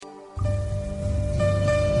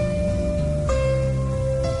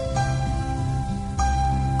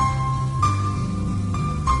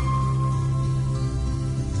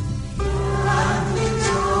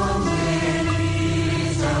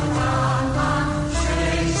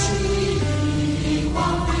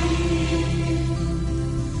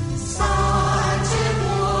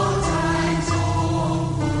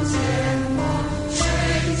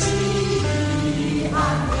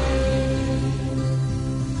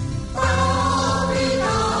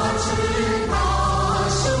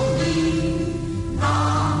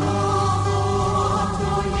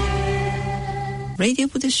Radio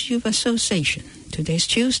Buddhist Youth Association. Today's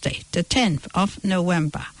Tuesday, the 10th of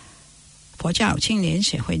November. 佛教青年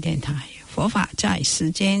协会电台佛法在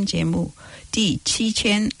世间节目第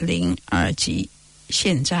7002集，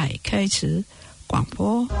现在开始广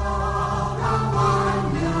播。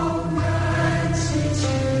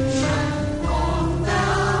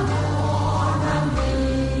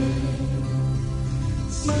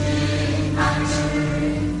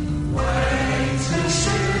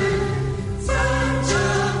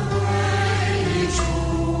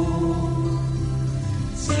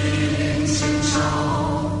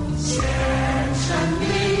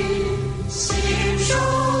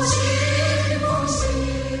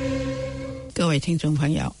各位听众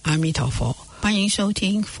朋友，阿弥陀佛，欢迎收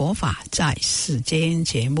听佛法在世间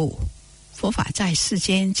节目。佛法在世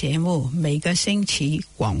间节目每个星期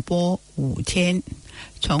广播5天，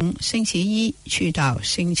从星期一去到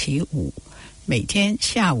星期五，每天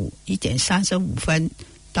下午1点35分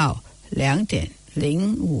到2点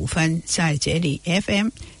05分，在这里 FM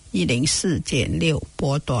 104.6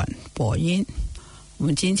波段播音。我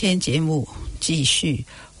们今天节目继续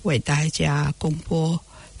为大家公播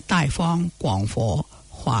大方广佛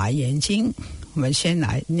华严经。我们先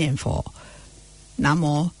来念佛。南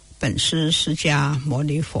无本师释迦牟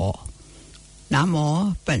尼佛，南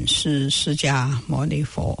无本师释迦牟尼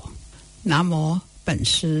佛，南无本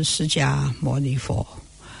师释迦牟尼佛。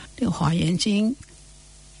这个华严经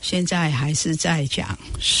现在还是在讲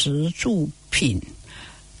十住品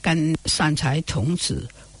跟三才童子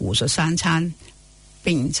53参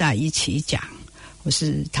并在一起讲，我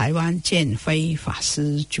是台湾建飞法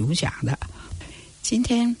师主讲的。今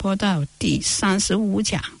天播到第35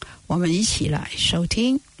讲，我们一起来收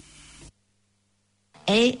听。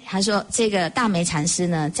他说这个大梅禅师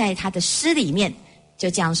呢，在他的诗里面就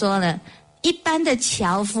讲说呢，一般的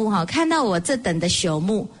樵夫看到我这等的朽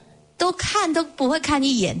木，都不会看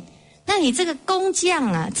一眼。那你这个工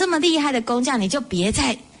匠啊，这么厉害的工匠，你就别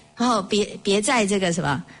在这个什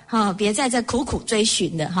么别在这苦苦追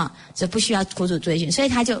寻的所以不需要苦苦追寻。所以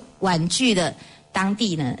他就婉拒了当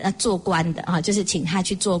地呢做官的就是请他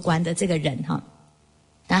去做官的这个人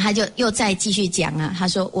然后他就又再继续讲他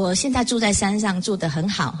说我现在住在山上，住得很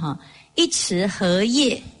好一池荷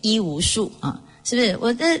叶衣无数是不是？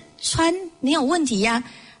我的穿没有问题呀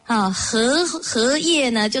荷叶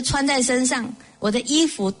呢就穿在身上，我的衣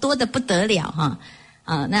服多得不得了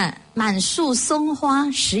那满树松花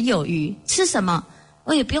食有余，吃什么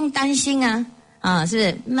我也不用担心是不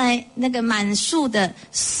是？买那个满树的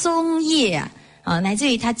松叶乃至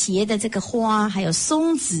于它结的这个花还有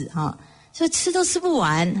松子所以吃都吃不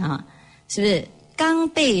完是不是？刚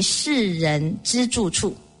被世人知住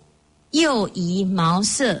处，又宜茅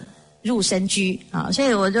舍入深居所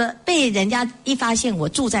以我就被人家一发现我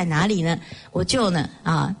住在哪里呢，我就呢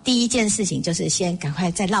第一件事情就是先赶快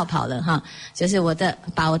再绕跑了就是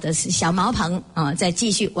把我的小茅棚再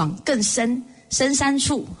继续往更深山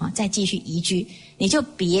处再继续移居，你就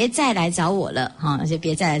别再来找我了就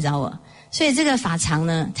别再来找我。所以这个法常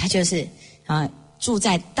呢，他就是住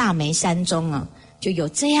在大梅山中就有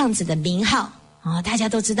这样子的名号大家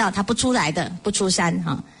都知道他不出来的，不出山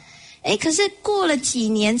可是过了几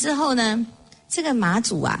年之后呢，这个马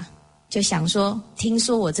祖就想说，听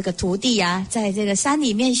说我这个徒弟在这个山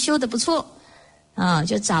里面修得不错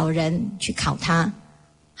就找人去考他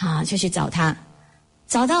就去找他。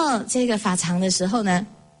找到这个法常的时候呢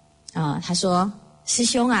他说师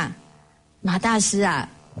兄马大师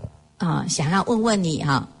想要问问你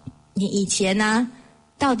你以前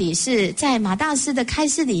到底是在马大师的开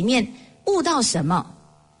示里面悟到什么，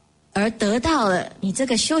而得到了你这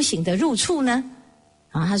个修行的入处呢？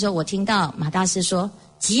他说我听到马大师说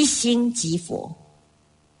即心即佛。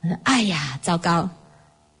哎呀糟糕，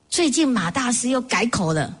最近马大师又改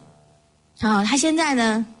口了他现在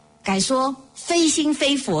呢改说非心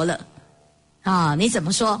非佛了你怎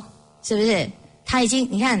么说？是不是？他已经，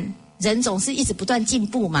你看人总是一直不断进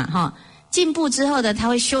步嘛进步之后呢，他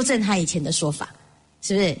会修正他以前的说法，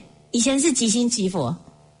是不是？以前是即心即佛，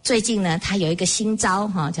最近呢他有一个新招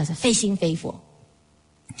叫做非心非佛。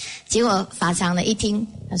结果法常呢一听，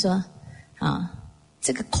他说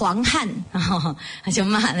这个狂汉他就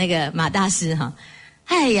骂那个马大师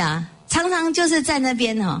哎呀，常常就是在那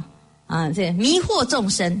边这迷惑众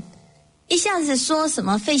生，一下子说什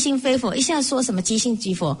么非心非佛，一下子说什么即心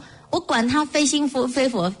即佛。我管他非心非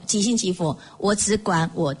佛即心即佛，我只管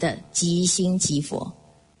我的即心即佛，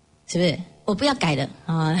是不是？我不要改了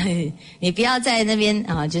你不要在那边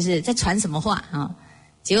就是在传什么话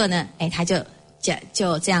结果呢他就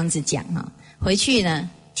这样子讲回去呢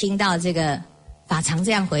听到这个法常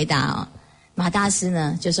这样回答马大师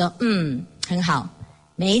呢就说很好，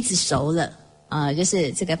梅子熟了就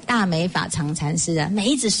是这个大美法常禅师啊，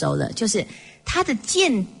眉子熟了，就是他的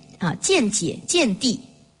见解见地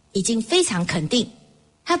已经非常肯定，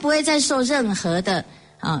他不会再受任何的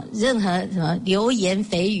任何什么流言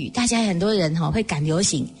蜚语。大家很多人会赶流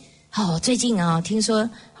行，最近听说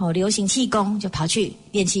流行气功，就跑去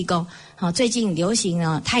练气功。最近流行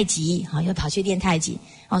太极，又跑去练太极。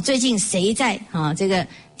最近谁在这个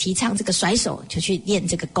提倡这个甩手，就去练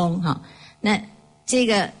这个功。那这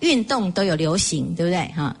个运动都有流行，对不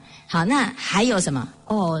对？好，那还有什么？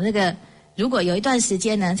那个如果有一段时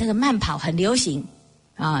间呢，这个慢跑很流行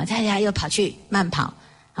大家又跑去慢跑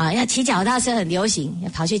要骑脚踏车很流行，要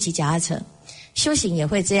跑去骑脚踏车。修行也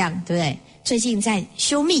会这样，对不对？最近在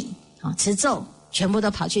修密持咒，全部都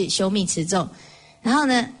跑去修密持咒。然后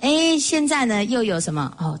呢，现在呢又有什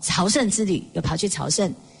么朝圣之旅，又跑去朝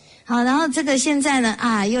圣。好，然后这个现在呢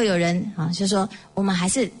又有人就说我们还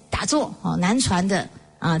是打坐南传的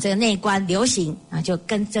这个内观流行就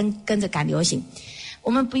跟着赶流行。我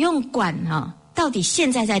们不用管到底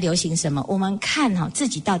现在在流行什么，我们看自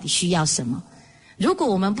己到底需要什么。如果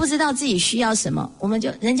我们不知道自己需要什么，我们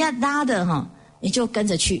就人家拉的你就跟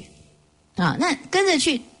着去那跟着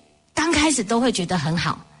去，刚开始都会觉得很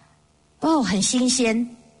好很新鲜。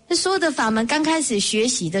所有的法门刚开始学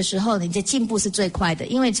习的时候，你的进步是最快的，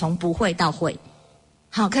因为从不会到会。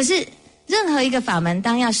好，可是任何一个法门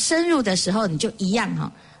当要深入的时候，你就一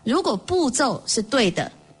样如果步骤是对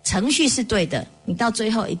的，程序是对的，你到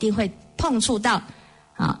最后一定会碰触到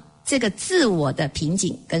这个自我的瓶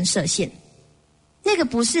颈跟设限。那个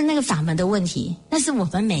不是那个法门的问题，那是我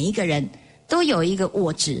们每一个人都有一个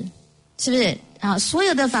我执，是不是所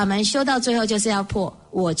有的法门修到最后就是要破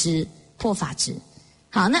我执，破法执。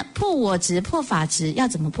好，那破我执破法执要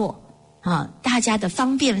怎么破大家的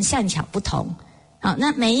方便善巧不同。好，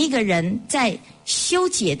那每一个人在修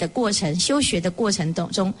解的过程，修学的过程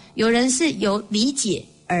中，有人是由理解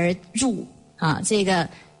而入这个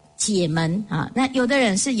解门那有的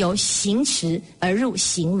人是由行持而入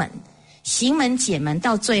行门。行门解门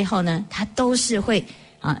到最后呢，它都是会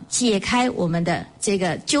解开我们的这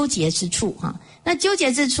个纠结之处那纠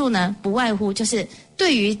结之处呢，不外乎就是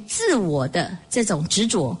对于自我的这种执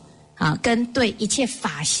着跟对一切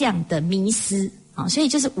法相的迷思所以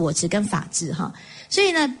就是我执跟法执所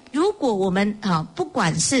以呢，如果我们不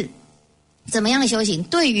管是怎么样修行，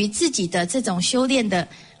对于自己的这种修炼的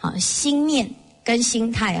心念跟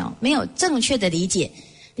心态没有正确的理解，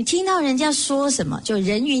你听到人家说什么就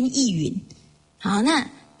人云亦云。好，那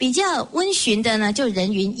比较温驯的呢就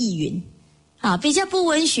人云亦云比较不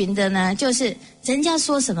温驯的呢，就是人家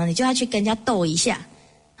说什么你就要去跟人家斗一下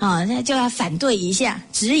那就要反对一下，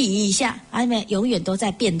质疑一下永远都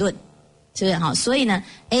在辩论，是不是所以呢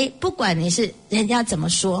不管你是人家怎么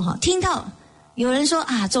说听到有人说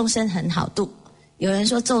众生很好度，有人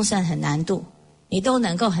说众生很难度，你都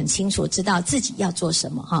能够很清楚知道自己要做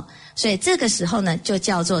什么所以这个时候呢就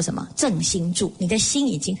叫做什么正心住，你的心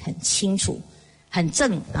已经很清楚很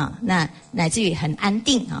正那乃至于很安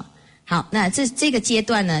定好，那这个阶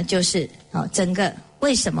段呢就是整个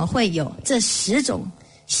为什么会有这10种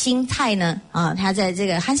心态呢他在这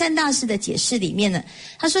个寒山大师的解释里面呢，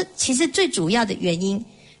他说其实最主要的原因，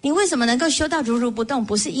你为什么能够修到如如不动，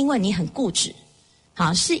不是因为你很固执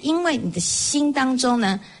是因为你的心当中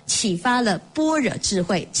呢启发了般若智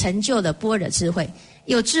慧，成就了般若智慧，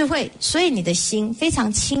有智慧，所以你的心非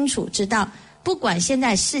常清楚知道，不管现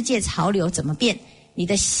在世界潮流怎么变，你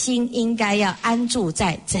的心应该要安住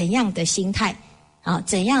在怎样的心态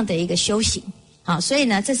怎样的一个修行所以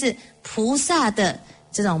呢这是菩萨的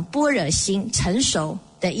这种般若心成熟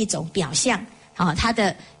的一种表象他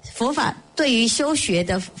的佛法对于修学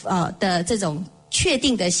的这种确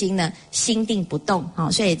定的心呢，心定不动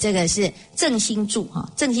所以这个是正心住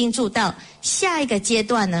正心住到下一个阶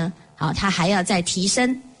段呢他还要再提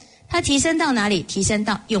升，他提升到哪里？提升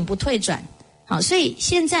到永不退转所以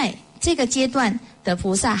现在这个阶段的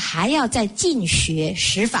菩萨还要再进学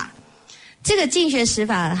10法。这个进学10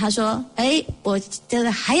法他说我这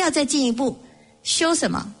个还要再进一步修什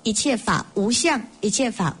么？一切法无相，一切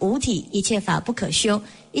法无体，一切法不可修，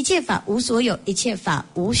一切法无所有，一切法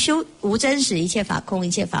无修无真实，一切法空，一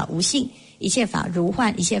切法无性，一切法如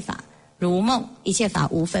幻，一切法如梦，一切法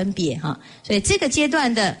无分别所以这个阶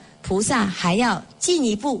段的菩萨还要进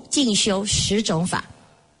一步进修10种法，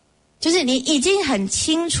就是你已经很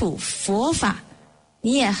清楚佛法，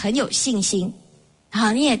你也很有信心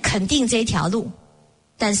你也肯定这条路，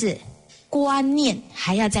但是观念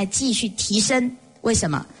还要再继续提升。为什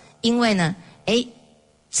么？因为呢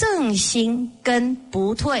正心跟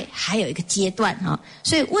不退还有一个阶段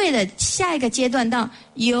所以为了下一个阶段到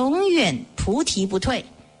永远菩提不退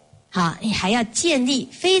好，你还要建立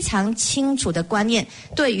非常清楚的观念，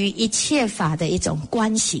对于一切法的一种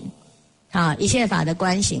观行，啊，一切法的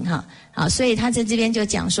观行哈，好，所以他在这边就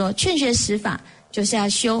讲说，劝学十法就是要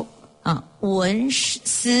修啊，闻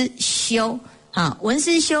思修，啊，闻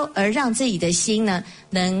思修而让自己的心呢，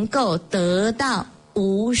能够得到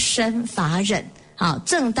无生法忍，好，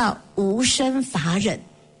证到无生法忍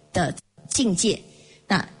的境界。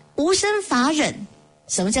那无生法忍，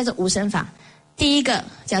什么叫做无生法？第一个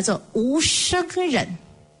叫做无生忍，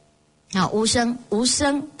好，无生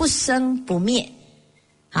不生不灭，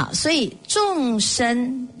好，所以众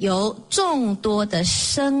生由众多的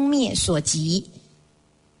生灭所及，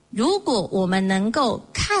如果我们能够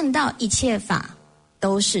看到一切法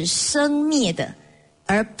都是生灭的，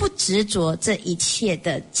而不执着这一切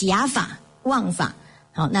的假法妄法，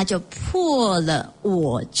好，那就破了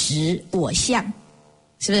我执我相，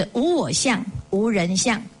是不是？无我相，无人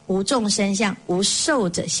相，无众生相，无寿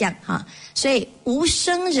者相，哈，所以无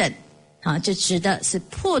生忍，啊，就指的是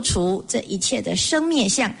破除这一切的生灭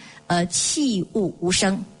相，而弃物无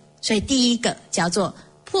生。所以第一个叫做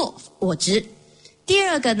破我执，第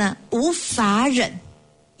二个呢，无法忍，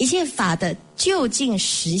一切法的究竟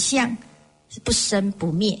实相是不生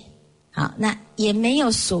不灭，好，那也没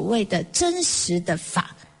有所谓的真实的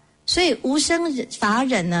法，所以无生法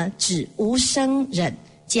忍呢，指无生忍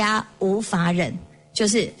加无法忍，就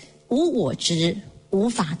是无我执，无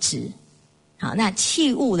法执。好，那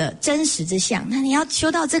弃悟了真实之相，那你要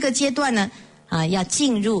修到这个阶段呢，啊，要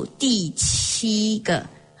进入第七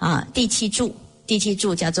柱，第七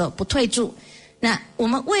柱叫做不退柱。那我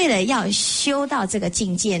们为了要修到这个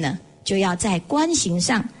境界呢，就要在观行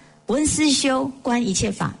上闻思修，观一切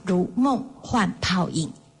法如梦幻泡影。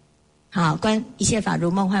好，观一切法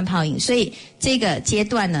如梦幻泡影。所以这个阶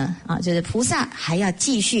段呢，啊，就是菩萨还要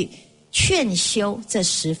继续劝修这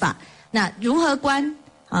十法。那如何观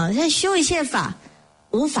啊？在修一切法，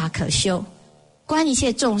无法可修；观一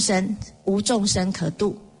切众生，无众生可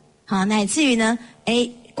度。好，乃至于呢，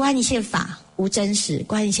观一切法无真实，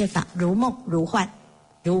观一切法如梦如幻，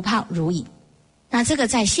如泡如影。那这个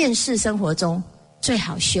在现实生活中最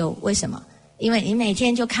好修，为什么？因为你每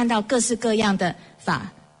天就看到各式各样的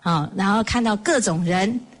法，好，然后看到各种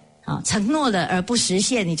人，好，承诺了而不实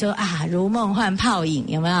现，你就如梦幻泡影，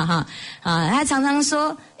有没有哈？啊，他常常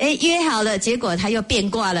说，约好了，结果他又变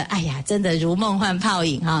卦了，哎呀，真的如梦幻泡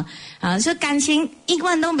影哈！啊，说感情一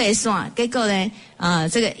贯都没算，结果呢，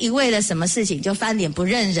这个一为了什么事情就翻脸不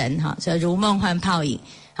认人哈，所以如梦幻泡影。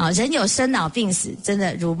好，人有生老病死，真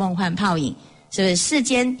的如梦幻泡影，是不是？世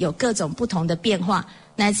间有各种不同的变化，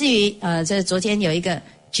乃至于这昨天有一个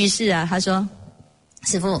居士啊，他说，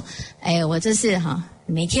师父，我这是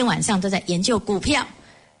每天晚上都在研究股票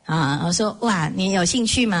啊。我说哇，你有兴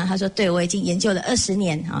趣吗？他说对，我已经研究了20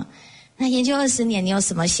年啊。那研究20年，你有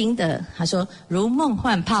什么心得？他说如梦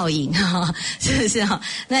幻泡影哈，是不是哈？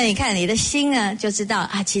那你看你的心呢，就知道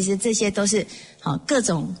啊，其实这些都是各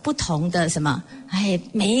种不同的什么，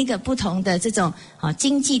每一个不同的这种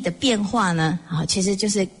经济的变化呢，其实就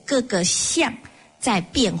是各个相在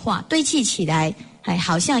变化，堆砌起来，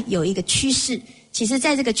好像有一个趋势。其实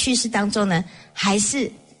在这个趋势当中呢，还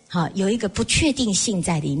是有一个不确定性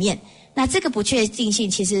在里面。那这个不确定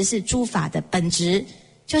性其实是诸法的本质，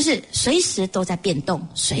就是随时都在变动，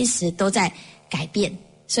随时都在改变，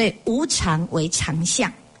所以无常为常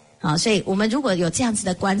相。所以我们如果有这样子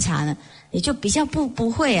的观察呢，你就比较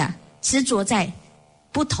不会执着在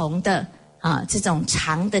不同的这种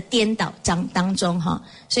常的颠倒当中哈。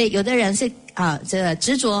所以有的人是这个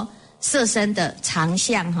执着色身的常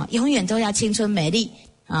相永远都要青春美丽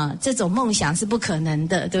这种梦想是不可能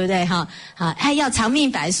的，对不对哈？还要长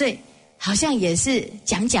命百岁，好像也是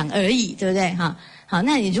讲而已，对不对哈？好，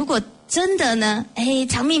那你如果真的呢，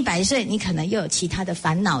长命百岁，你可能又有其他的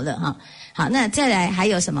烦恼了哈。好，那再来还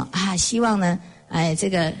有什么希望呢？这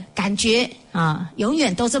个感觉永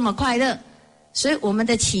远都这么快乐，所以我们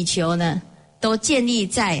的祈求呢，都建立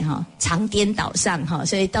在常颠倒上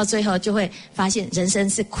所以到最后就会发现人生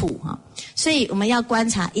是苦所以我们要观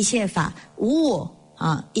察一切法无我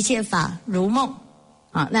一切法如梦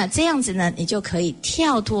那这样子呢，你就可以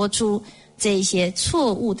跳脱出这一些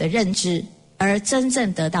错误的认知，而真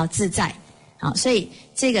正得到自在所以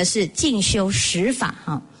这个是进修十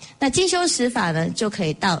法那进修十法呢，就可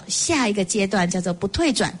以到下一个阶段，叫做不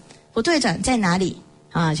退转。不退转在哪里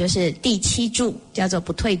就是第七柱，叫做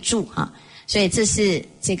不退柱所以这是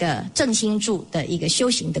这个正心柱的一个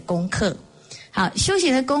修行的功课。好，修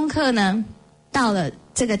行的功课呢，到了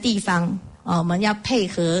这个地方我们要配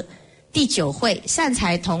合第9会善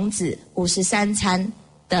财童子53参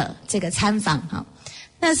的这个参访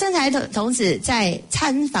那善财童子在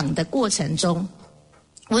参访的过程中，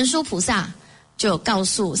文殊菩萨就告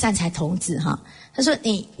诉善财童子哈，他说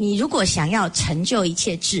你如果想要成就一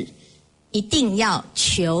切智，一定要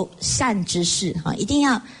求善知识哈，一定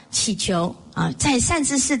要祈求啊，在善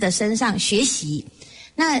知识的身上学习。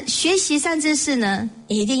那学习善知识呢，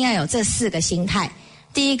一定要有这4个心态。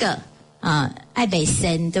第一个爱北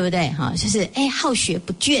森，对不对哈？就是好学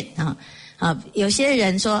不倦有些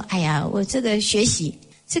人说，哎呀，我这个学习，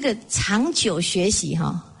这个长久学习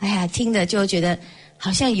哈，哎呀，听着就觉得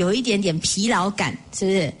好像有一点点疲劳感，是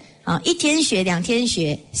不是？1天学2天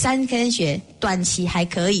学3天学，短期还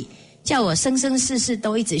可以。叫我生生世世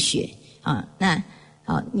都一直学那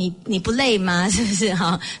你不累吗？是不是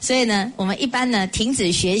所以呢，我们一般呢停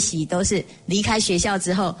止学习都是离开学校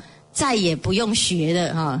之后再也不用学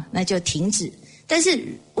了那就停止。但是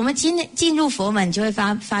我们进入佛门，就会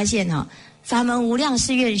发现法门无量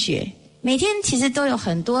誓愿学，每天其实都有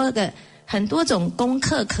很多种功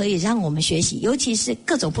课可以让我们学习，尤其是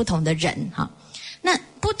各种不同的人那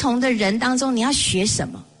不同的人当中，你要学什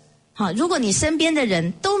么？如果你身边的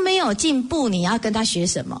人都没有进步，你要跟他学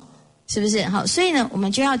什么？是不是？所以呢，我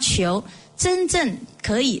们就要求真正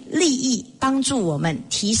可以利益帮助我们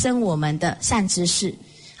提升我们的善知识。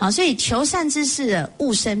所以求善知识的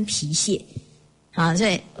勿生脾气。所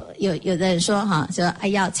以有的人说说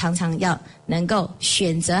要常常要能够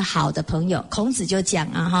选择好的朋友。孔子就讲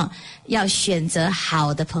要选择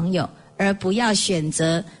好的朋友，而不要选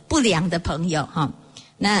择不良的朋友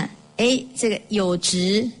那这个有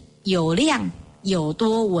质有量有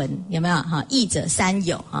多闻，有没有益者三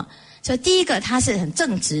有所以第一个他是很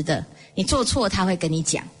正直的，你做错他会跟你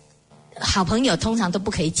讲。好朋友通常都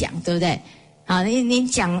不可以讲，对不对？你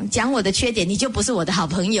讲我的缺点，你就不是我的好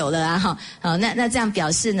朋友了那这样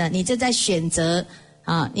表示呢，你就在选择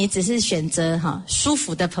你只是选择舒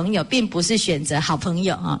服的朋友，并不是选择好朋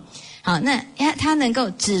友那他能够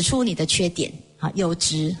指出你的缺点有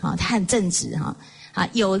质他很正直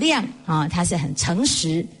有量他是很诚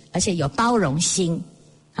实，而且有包容心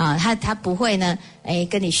他不会呢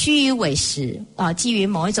跟你虚与委实基于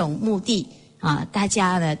某一种目的大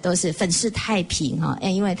家呢都是粉饰太平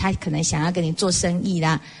因为他可能想要跟你做生意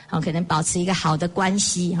啦可能保持一个好的关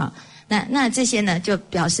系那这些呢就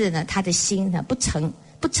表示呢他的心呢不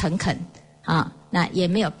诚恳那也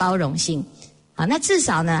没有包容性那至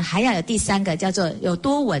少呢还要有第3个叫做有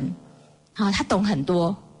多闻他懂很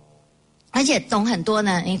多。而且懂很多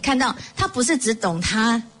呢，你看到他不是只懂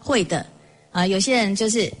他会的有些人就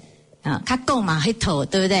是他够嘛会头，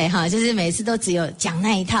对不对就是每次都只有讲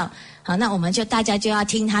那一套那我们大家就要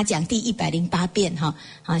听他讲第108遍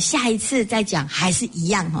下一次再讲还是一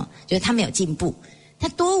样就是他没有进步。他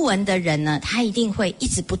多闻的人呢，他一定会一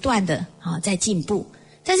直不断的在进步。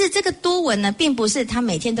但是这个多闻呢，并不是他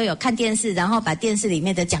每天都有看电视，然后把电视里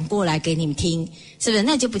面的讲过来给你们听，是不是？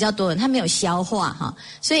那就不叫多闻，他没有消化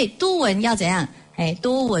所以多闻要怎样？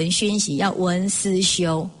多闻熏习，要闻思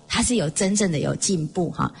修，他是有真正的有进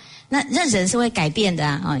步那人是会改变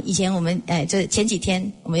的以前我们就是前几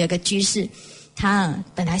天我们有个居士，他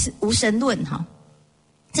本来是无神论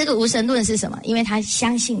这个无神论是什么？因为他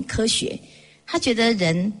相信科学，他觉得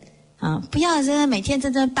人不要真的每天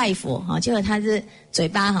真正拜佛结果他是嘴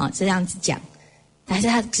巴这样子讲，但是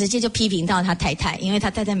他直接就批评到他太太，因为他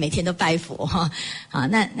太太每天都拜佛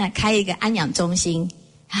那开一个安养中心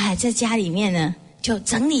在家里面呢就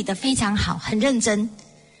整理得非常好，很认真。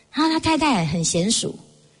然后他太太很娴熟，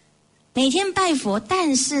每天拜佛，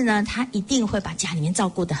但是呢他一定会把家里面照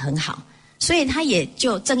顾得很好，所以他也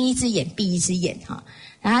就睁一只眼闭一只眼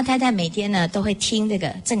然后太太每天呢都会听这个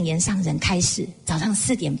正言上人开示，早上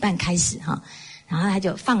4点半开始然后他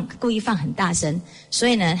就故意放很大声，所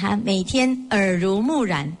以呢他每天耳濡目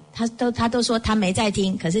染，他都说他没在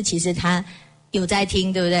听，可是其实他有在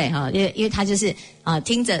听，对不对因为他就是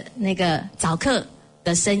听着那个早课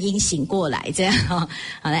的声音醒过来，这样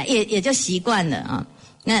也就习惯了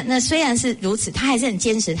那虽然是如此，他还是很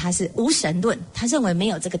坚持他是无神论，他认为没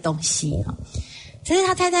有这个东西可是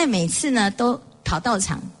他太太每次呢都跑道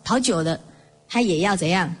场，跑久了他也要怎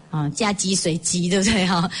样嫁鸡随鸡，对不对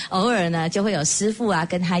偶尔呢就会有师父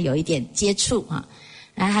跟他有一点接触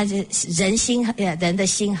然后他是人的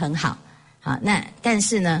心很好那但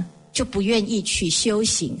是呢就不愿意去修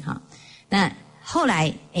行那后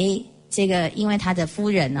来这个因为他的夫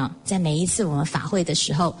人在每一次我们法会的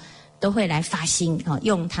时候都会来发心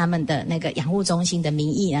用他们的那个养护中心的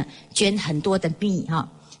名义呢捐很多的米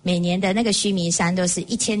每年的那个须弥山都是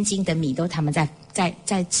1000斤的米都他们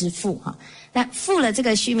在支付那付了这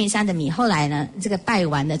个须弥山的米，后来呢这个拜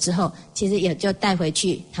完了之后，其实也就带回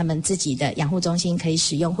去他们自己的养护中心可以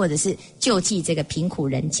使用，或者是救济这个贫苦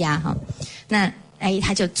人家那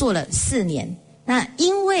他就做了4年。那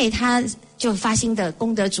因为他就发心的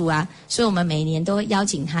功德主啊，所以我们每年都会邀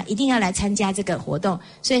请他一定要来参加这个活动。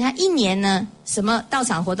所以他一年呢，什么道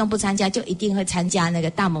场活动不参加，就一定会参加那个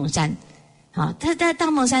大蒙山。好，他在大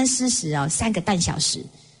蒙山施食3个半小时，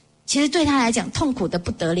其实对他来讲痛苦的不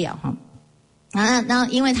得了哈。然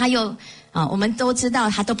后因为他又我们都知道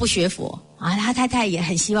他都不学佛啊，他太太也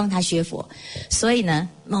很希望他学佛，所以呢，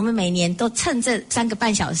我们每年都趁这3个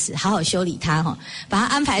半小时好好修理他哈，把他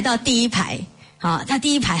安排到第一排。好，他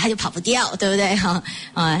第一排他就跑不掉，对不对？哈，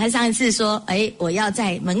他上一次说，我要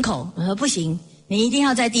在门口，我说不行，你一定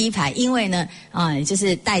要在第一排，因为呢，就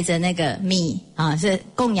是带着那个米是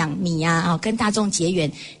供养米啊，跟大众结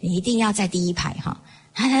缘，你一定要在第一排哈。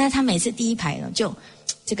他每次第一排呢，就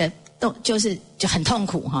这个就很痛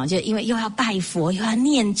苦哈，就因为又要拜佛，又要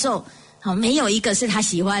念咒，好，没有一个是他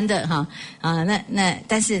喜欢的哈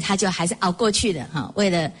但是他就还是熬过去的哈，为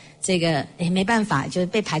了这个没办法，就是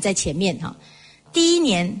被排在前面哈。第1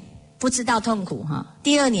年不知道痛苦哈，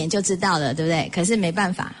第2年就知道了，对不对？可是没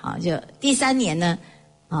办法哈，就第3年呢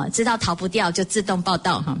知道逃不掉就自动报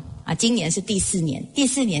到哈今年是第4年，第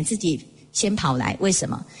4年自己先跑来，为什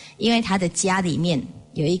么？因为他的家里面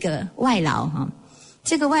有一个外劳哈，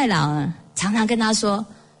这个外劳呢常常跟他说，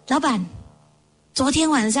老板，昨天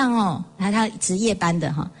晚上他值夜班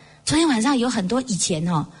的哈，昨天晚上有很多以前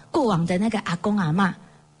过往的那个阿公阿嬷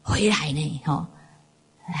回来呢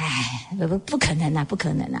不可能啊，不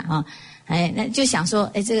可能啊那就想说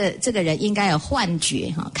这个人应该有幻觉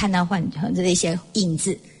哈，看到这一些影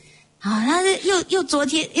子。好，他又昨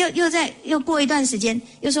天又过一段时间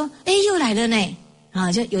又说又来了呢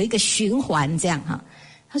就有一个循环这样哈。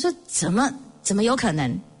他说怎么有可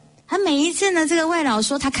能？他每一次呢，这个外劳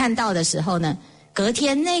说他看到的时候呢，隔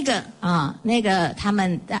天那个他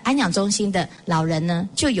们的安养中心的老人呢，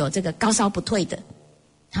就有这个高烧不退的，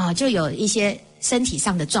就有一些身体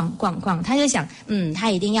上的状况，他就想他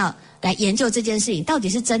一定要来研究这件事情到底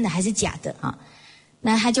是真的还是假的哈。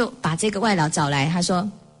那他就把这个外劳找来，他说，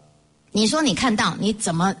你说你看到，你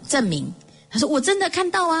怎么证明？他说我真的看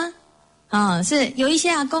到啊是有一些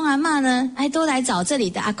阿公阿嬷呢都来找这里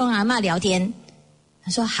的阿公阿嬷聊天。他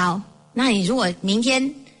说好，那你如果明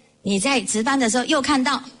天你在值班的时候又看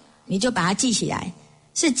到，你就把它记起来，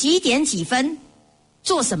是几点几分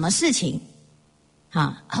做什么事情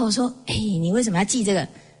我说你为什么要记这个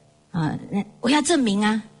那我要证明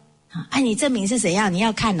啊你证明是怎样？你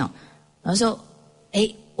要看我说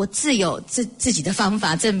我自有自己的方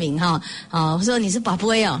法证明我说你是宝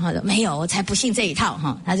贝他说没有，我才不信这一套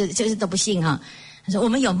他就是都不信他说我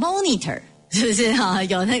们有 monitor 是不是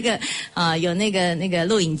有那个有那个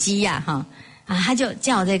录影机呀他就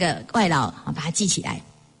叫这个外劳把它记起来。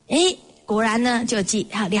果然呢就记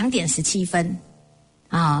2点17分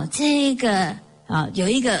这个有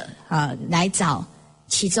一个来找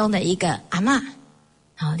其中的一个阿嬷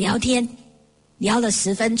聊天，聊了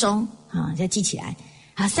10分钟就记起来。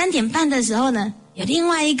3点半的时候呢，有另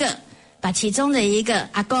外一个把其中的一个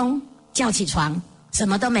阿公叫起床，什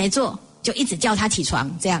么都没做，就一直叫他起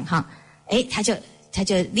床，这样他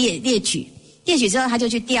就列举之后，他就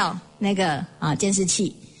去调那个监视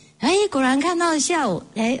器，果然看到下午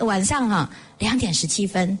晚上2点17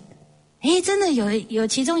分，真的有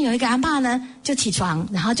其中有一个阿嬷呢就起床，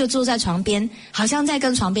然后就坐在床边，好像在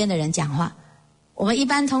跟床边的人讲话。我们一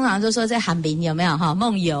般通常都说在喊名，有没有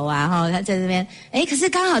梦游他在这边可是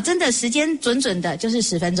刚好真的时间准的就是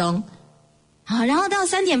10分钟然后到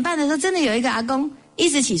3点半的时候，真的有一个阿公一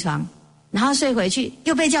直起床，然后睡回去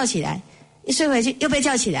又被叫起来，睡回去又被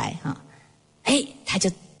叫起来他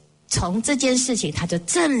就从这件事情他就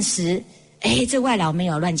证实这外劳没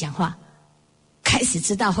有乱讲话，开始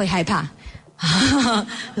知道会害怕他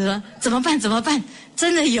说怎么办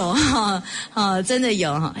真的有真的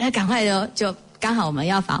有要赶快就刚好我们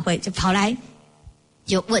要法会，就跑来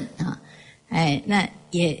就问那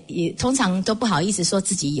也通常都不好意思说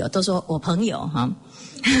自己有，都说我朋友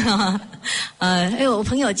我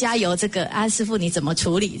朋友加油这个师父你怎么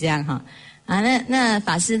处理这样那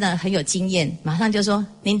法师呢很有经验，马上就说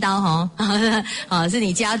领导是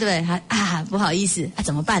你家对不对？不好意思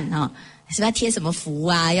怎么办是不是要贴什么符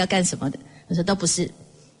要干什么的？我说都不是，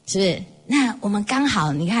是不是？那我们刚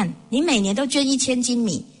好你看，你每年都捐1000斤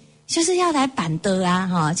米，就是要来板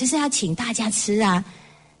的就是要请大家吃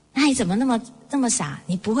那你怎么那么傻？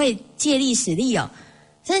你不会借力使力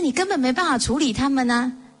所以你根本没办法处理他们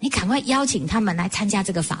你赶快邀请他们来参加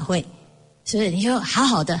这个法会，是不是？你就好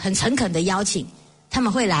好的很诚恳的邀请他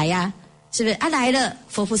们会来是不是？来了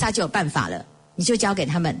佛菩萨就有办法了，你就交给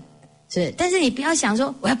他们，是不是？但是你不要想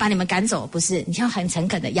说我要把你们赶走，不是，你就要很诚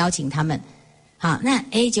恳的邀请他们。好，那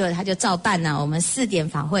结果他就照办我们4点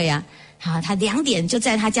法会他2点就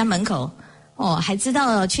在他家门口，还知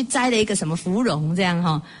道去摘了一个什么芙蓉这样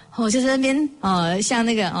哈，就在那边像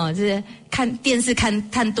那个就是看电视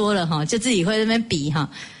看多了哈，就自己会在那边比哈，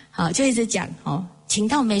好就一直讲请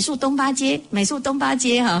到美术东八街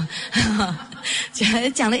哈，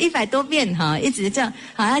讲了100多遍哈，一直这样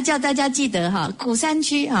好，要叫大家记得哈，鼓山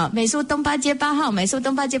区哈，美术东八街8号，美术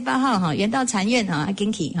东八街8号哈，圆道禅院哈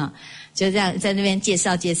 ，Ginki 哈，就这样在那边介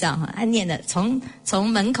绍哈，他念的从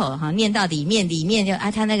门口哈念到里面就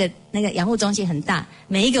他那个养护中心很大，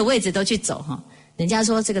每一个位置都去走哈。人家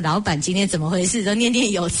说这个老板今天怎么回事，都念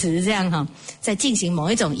有词这样哈，在进行某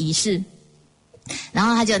一种仪式，然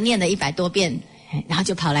后他就念了100多遍。然后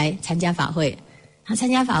就跑来参加法会，他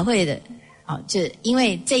参加法会的，就因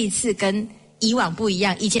为这一次跟以往不一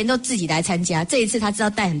样，以前都自己来参加，这一次他知道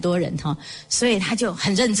带很多人哈，所以他就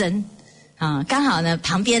很认真啊。刚好呢，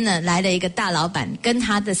旁边呢来了一个大老板，跟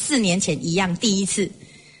他的4年前一样，第一次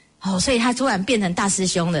所以他突然变成大师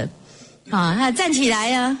兄了啊。他站起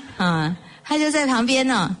来啊，他就在旁边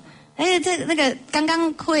呢，这那个刚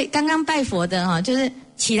刚拜佛的哈，就是。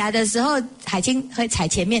起来的时候，海清会踩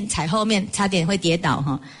前面、踩后面，差点会跌倒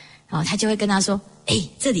哈。他就会跟他说：“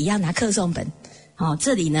这里要拿课诵本，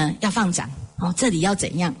这里呢要放掌，这里要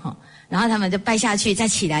怎样哈。”然后他们就拜下去，再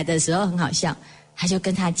起来的时候很好笑，他就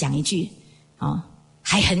跟他讲一句：“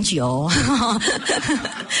还很久。”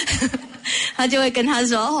他就会跟他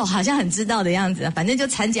说：“好像很知道的样子，反正就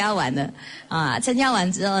参加完了啊。参加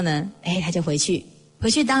完之后呢，他就回去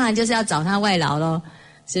当然就是要找他外劳咯，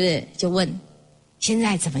是不是？就问。现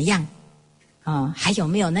在怎么样？还有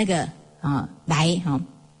没有那个来？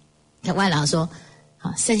他外劳说，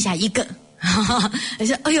剩下1个。他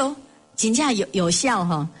说，哎呦，真正有效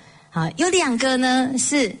哈！有2个呢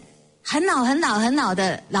是很老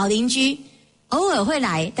的老邻居，偶尔会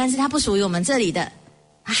来，但是他不属于我们这里的。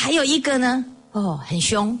还有1个呢，很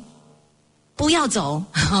凶，不要走，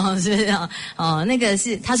是不是？那个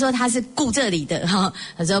是他说他是顾这里的哈，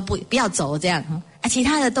他说不要走这样。其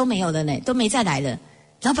他的都没有了呢，都没再来了。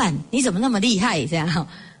老板，你怎么那么厉害？这样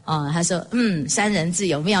他说3人自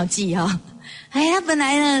有妙计哈。他本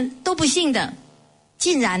来呢都不信的，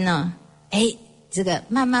竟然呢这个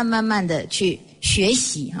慢慢的去学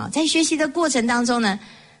习哈，在学习的过程当中呢，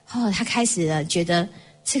他开始了觉得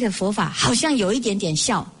这个佛法好像有一点点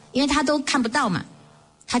效，因为他都看不到嘛，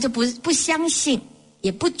他就不相信，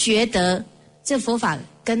也不觉得这佛法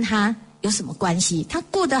跟他。有什么关系？他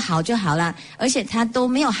过得好就好啦，而且他都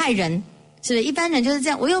没有害人，是不是？一般人就是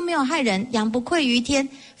这样，我又没有害人，仰不愧于天，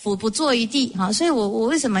俯不怍于地，所以我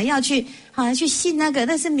为什么要去去信那个？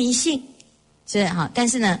那是迷信，是但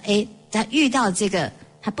是呢，他遇到这个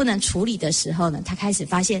他不能处理的时候呢，他开始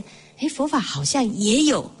发现，佛法好像也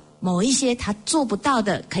有某一些他做不到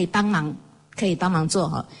的，可以帮忙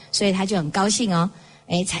做所以他就很高兴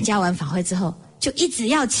参加完法会之后，就一直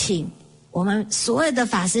要请。我们所有的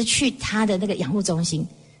法师去他的那个养护中心，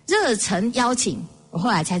热忱邀请。我后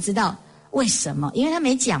来才知道为什么，因为他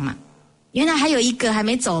没讲嘛，原来还有1个还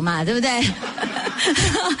没走嘛，对不对？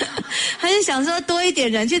他就想说多一点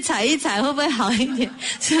人去踩一踩，会不会好一点？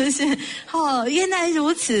是不是？原来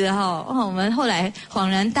如此我们后来恍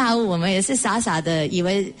然大悟，我们也是傻傻的以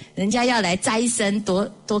为人家要来斋僧，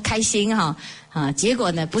多开心结果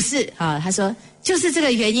呢不是他说。就是这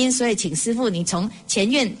个原因，所以请师父你从前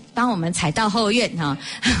院帮我们踩到后院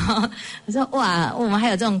我说哇，我们还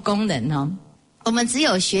有这种功能我们只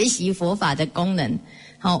有学习佛法的功能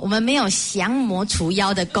我们没有降魔除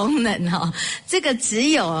妖的功能这个只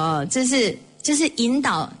有就是引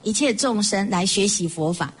导一切众生来学习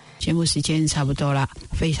佛法。节目时间差不多了，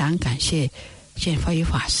非常感谢建辉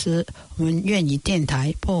法师，我们愿以电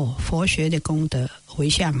台播佛学的功德，回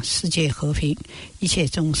向世界和平，一切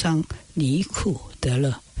众生离苦得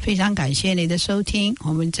乐。非常感谢你的收听，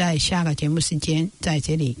我们在下个节目时间在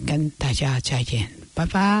这里跟大家再见，拜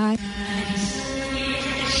拜。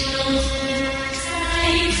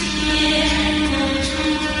再见。